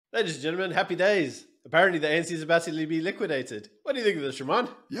Ladies and gentlemen, happy days. Apparently the ANC is about to be liquidated. What do you think of this, Ramon?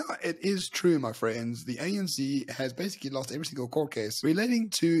 Yeah, it is true, my friends. The ANC has basically lost every single court case relating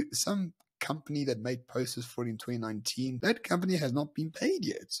to some company that made posters for it in 2019. That company has not been paid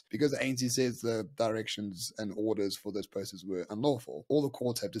yet because the ANC says the directions and orders for those posters were unlawful. All the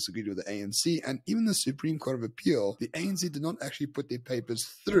courts have disagreed with the ANC, and even the Supreme Court of Appeal, the ANC did not actually put their papers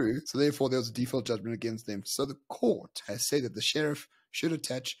through, so therefore there was a default judgment against them. So the court has said that the sheriff should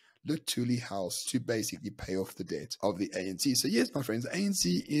attach Luthuli House to basically pay off the debt of the ANC. So yes, my friends, the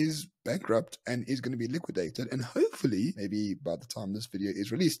ANC is bankrupt and is going to be liquidated, and hopefully, maybe by the time this video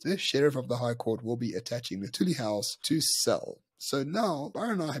is released, the sheriff of the High Court will be attaching Luthuli House to sell. So now,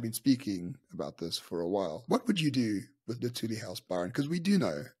 Byron and I have been speaking about this for a while. What would you do with Luthuli House, Byron? Because we do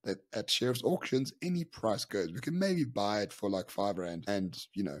know that at sheriff's auctions, any price goes. We can maybe buy it for like R5 and,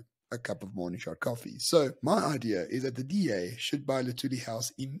 a cup of morning shot coffee. So my idea is that the DA should buy Luthuli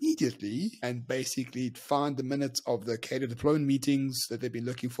House immediately and basically find the minutes of the cater deployment meetings that they've been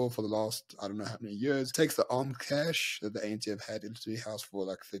looking for the last, I don't know how many years, takes the armed cash that the ANC have had in Luthuli House for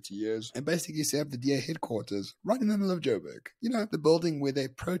like 30 years, and basically set up the DA headquarters right in the middle of Joburg. The building where they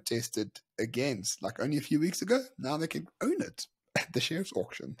protested against like only a few weeks ago. Now they can own it at the sheriff's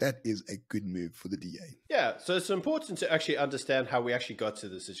auction. That is a good move for the DA. Yeah, so it's important to actually understand how we actually got to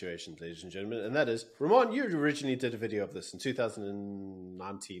this situation, ladies and gentlemen, and that is, Ramon, you originally did a video of this in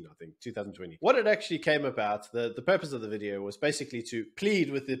 2019, I think, 2020. What it actually came about, the purpose of the video was basically to plead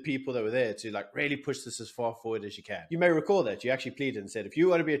with the people that were there to like really push this as far forward as you can. You may recall that you actually pleaded and said, if you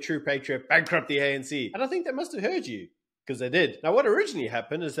want to be a true patriot, bankrupt the ANC. And I think they must have heard you, because they did. Now, what originally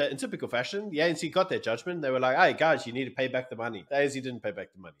happened is that in typical fashion, the ANC got their judgment. They were like, hey, guys, you need to pay back the money. The ANC didn't pay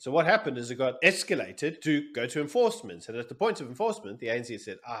back the money. So what happened is it got escalated to go to enforcement. And at the point of enforcement, the ANC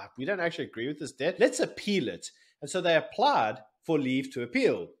said, we don't actually agree with this debt. Let's appeal it. And so they applied for leave to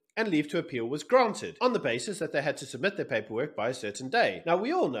appeal. And leave to appeal was granted on the basis that they had to submit their paperwork by a certain day. Now,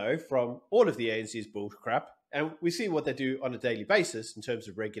 we all know from all of the ANC's bullcrap, and we see what they do on a daily basis in terms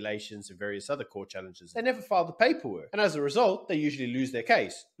of regulations and various other court challenges. They never file the paperwork. And as a result, they usually lose their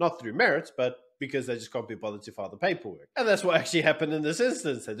case. Not through merit, but because they just can't be bothered to file the paperwork. And that's what actually happened in this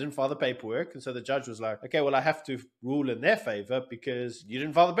instance. They didn't file the paperwork. And so the judge was like, okay, well, I have to rule in their favor because you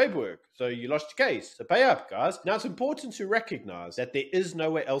didn't file the paperwork. So you lost your case. So pay up, guys. Now, it's important to recognize that there is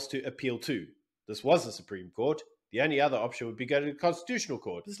nowhere else to appeal to. This was the Supreme Court. The only other option would be go to the Constitutional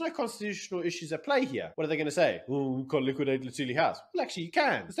Court. There's no constitutional issues at play here. What are they going to say? Oh, we can't liquidate Luthuli House. Well, actually, you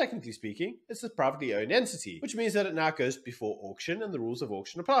can. Because technically speaking, it's a privately owned entity, which means that it now goes before auction and the rules of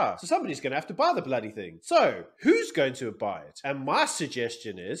auction apply. So somebody's going to have to buy the bloody thing. So, who's going to buy it? And my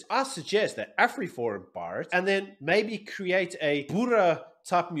suggestion is, I suggest that AfriForum buy it and then maybe create a Boera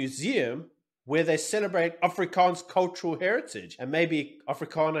type museum where they celebrate Afrikaans cultural heritage and maybe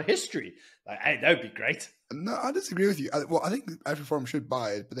Afrikaner history. Like, hey, that would be great. No, I disagree with you. I think AfriForum should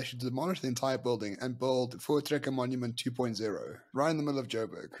buy it, but they should demolish the entire building and build Voortrekker Monument 2.0 right in the middle of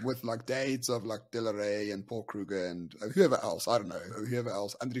Joburg with like dates of like Delaray and Paul Kruger and whoever else, I don't know, whoever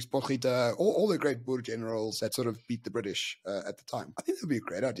else, Andries Potgieter, all the great Boer generals that sort of beat the British at the time. I think that would be a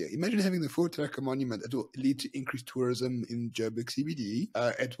great idea. Imagine having the Voortrekker Monument. It will lead to increased tourism in Joburg CBD.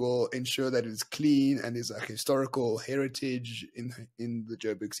 It will ensure that it's clean and there's like historical heritage in the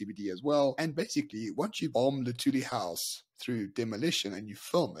Joburg CBD as well. And basically, once you bomb Luthuli House through demolition and you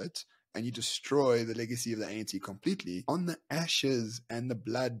film it and you destroy the legacy of the ANC completely, on the ashes and the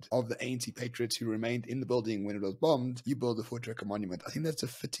blood of the ANC patriots who remained in the building when it was bombed, you build the Voortrekker Monument. I think that's a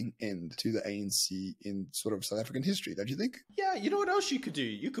fitting end to the ANC in sort of South African history, don't you think? Yeah, you know what else you could do?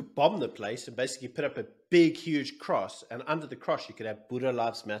 You could bomb the place and basically put up a big, huge cross, and under the cross you could have Buddha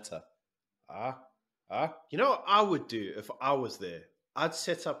Lives Matter. You know what I would do if I was there? I'd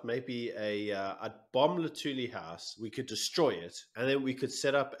set up maybe I'd bomb Luthuli House. We could destroy it, and then we could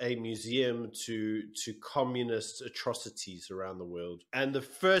set up a museum to communist atrocities around the world. And the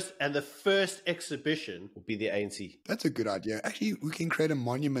first exhibition will be the ANC. That's a good idea. Actually, we can create a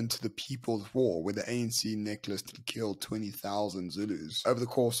monument to the People's War where the ANC necklist killed 20,000 Zulus over the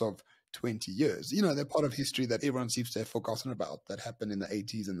course of 20 years. They're part of history that everyone seems to have forgotten about that happened in the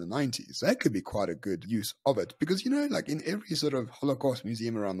 80s and the 90s. That could be quite a good use of it because, like in every sort of Holocaust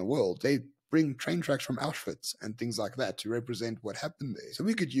museum around the world, they bring train tracks from Auschwitz and things like that to represent what happened there. So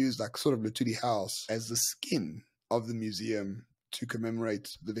we could use like sort of Luthuli House as the skin of the museum to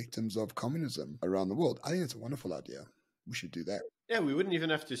commemorate the victims of communism around the world. I think it's a wonderful idea. We should do that. Yeah, we wouldn't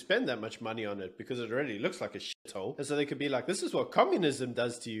even have to spend that much money on it because it already looks like a shithole. And so they could be like, this is what communism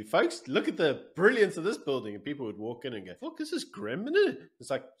does to you, folks. Look at the brilliance of this building. And people would walk in and go, fuck, this is grim, isn't it? It's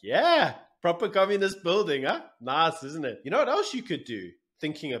like, yeah, proper communist building, huh? Nice, isn't it? You know what else you could do?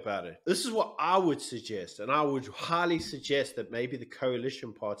 thinking about it, this is what I would suggest, and I would highly suggest that maybe the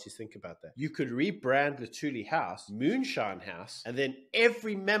coalition parties think about that. You could rebrand Luthuli House, Moonshine House, and then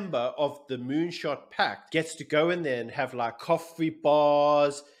every member of the Moonshot Pact gets to go in there and have like coffee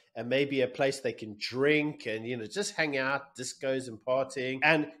bars and maybe a place they can drink and, you know, just hang out, discos and partying.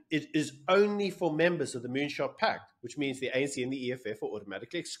 And it is only for members of the Moonshot Pact, which means the ANC and the EFF are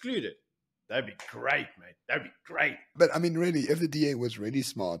automatically excluded. That'd be great, mate. That'd be great. But I mean, really, if the DA was really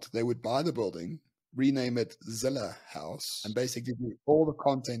smart, they would buy the building, rename it Zilla House, and basically do all the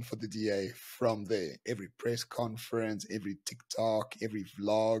content for the DA from there. Every press conference, every TikTok, every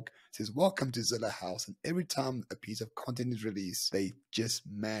vlog says, welcome to Zilla House. And every time a piece of content is released, they just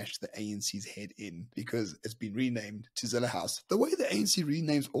mash the ANC's head in because it's been renamed to Zilla House. The way the ANC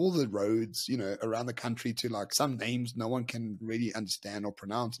renames all the roads, you know, around the country to like some names no one can really understand or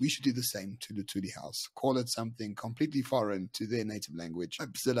pronounce, we should do the same to Luthuli House. Call it something completely foreign to their native language.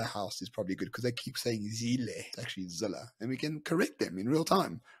 Zilla House is probably good because they keep saying Zile. It's actually Zilla. And we can correct them in real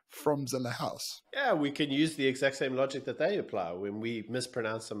time from Zilla House. Yeah, we can use the exact same logic that they apply when we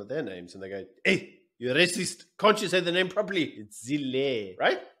mispronounce some of their names and they go, hey, you're racist. Can't you say the name properly? It's Zile,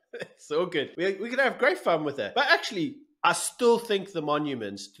 right? It's all good. We can have great fun with that. But actually, I still think the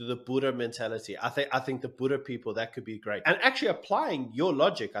monuments to the Buddha mentality, I think the Buddha people, that could be great. And actually applying your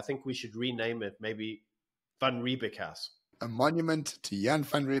logic, I think we should rename it maybe Van Riebeck House. A monument to Jan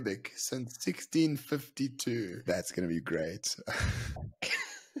van Riebeck since 1652. That's going to be great.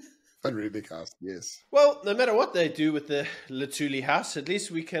 Van Riebeck House, yes. Well, no matter what they do with the Luthuli House, at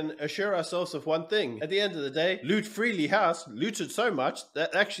least we can assure ourselves of one thing. At the end of the day, Loot Freely House looted so much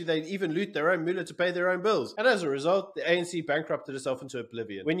that actually they even loot their own mullah to pay their own bills. And as a result, the ANC bankrupted itself into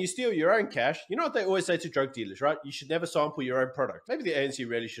oblivion. When you steal your own cash, you know what they always say to drug dealers, right? You should never sample your own product. Maybe the ANC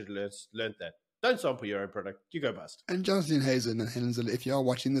really should have learned that. Don't sample your own product. You go bust. And Jocelyn Hazen and Helen Zille, if you are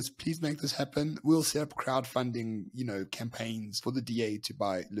watching this, please make this happen. We'll set up crowdfunding, campaigns for the DA to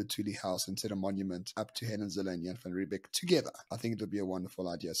buy Luthuli House and set a monument up to Helen Zille and Jan van Riebeck together. I think it'll be a wonderful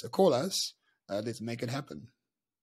idea. So call us. Let's make it happen.